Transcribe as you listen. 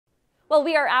Well,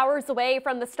 we are hours away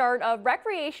from the start of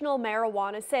recreational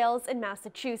marijuana sales in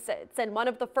Massachusetts, and one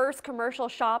of the first commercial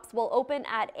shops will open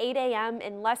at 8 a.m.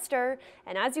 in Leicester,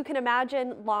 and as you can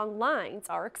imagine, long lines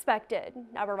are expected.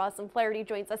 Our Roslyn Flaherty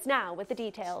joins us now with the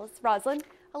details. Roslyn?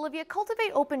 Olivia,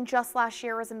 Cultivate opened just last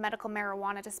year as a medical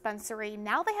marijuana dispensary.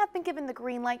 Now they have been given the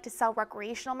green light to sell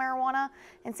recreational marijuana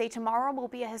and say tomorrow will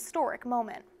be a historic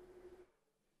moment.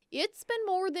 It's been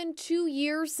more than 2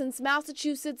 years since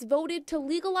Massachusetts voted to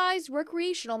legalize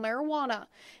recreational marijuana.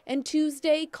 And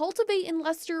Tuesday, Cultivate in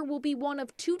Leicester will be one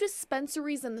of 2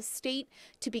 dispensaries in the state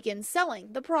to begin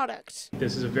selling the product.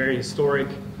 This is a very historic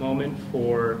moment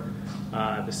for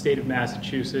the state of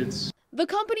Massachusetts. The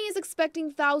company is expecting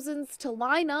thousands to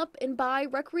line up and buy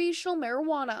recreational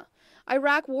marijuana.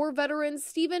 Iraq war veteran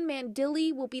Stephen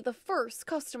Mandilli will be the first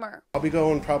customer. I'll be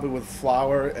going probably with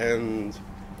flour and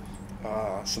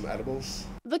some edibles.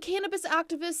 The cannabis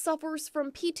activist suffers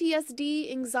from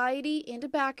PTSD, anxiety, and a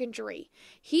back injury.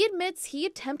 He admits he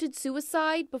attempted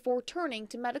suicide before turning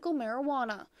to medical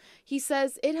marijuana. He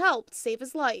says it helped save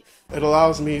his life. It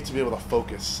allows me to be able to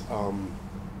focus.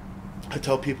 I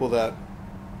tell people that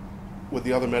with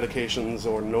the other medications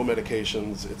or no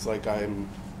medications, it's like when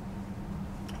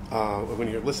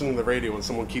you're listening to the radio and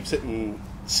someone keeps hitting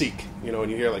seek,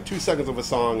 and you hear like 2 seconds of a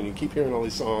song and you keep hearing all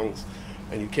these songs,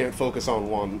 and you can't focus on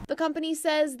one. The company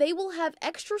says they will have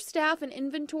extra staff and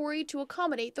inventory to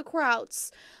accommodate the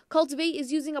crowds. Cultivate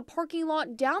is using a parking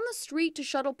lot down the street to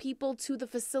shuttle people to the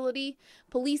facility.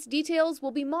 Police details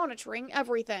will be monitoring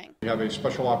everything. We have a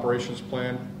special operations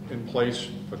plan in place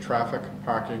for traffic,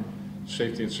 parking,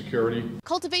 safety and security.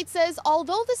 Cultivate says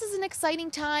although this is an exciting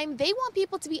time, they want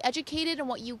people to be educated on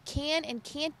what you can and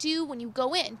can't do when you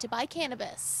go in to buy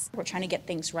cannabis. We're trying to get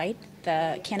things right.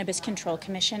 The Cannabis Control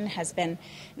Commission has been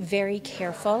very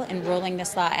careful in rolling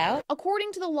this law out.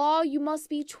 According to the law, you must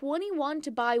be 21 to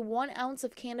buy 1 ounce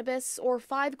of cannabis or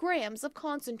 5 grams of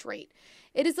concentrate.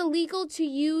 It is illegal to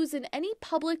use in any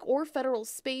public or federal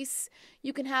space.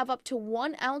 You can have up to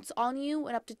 1 ounce on you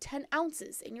and up to 10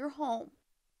 ounces in your home.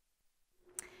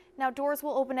 Now, doors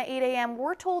will open at 8 a.m.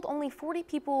 We're told only 40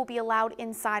 people will be allowed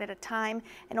inside at a time,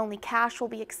 and only cash will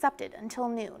be accepted until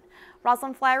noon.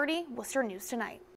 Roslyn Flaherty, Worcester News Tonight.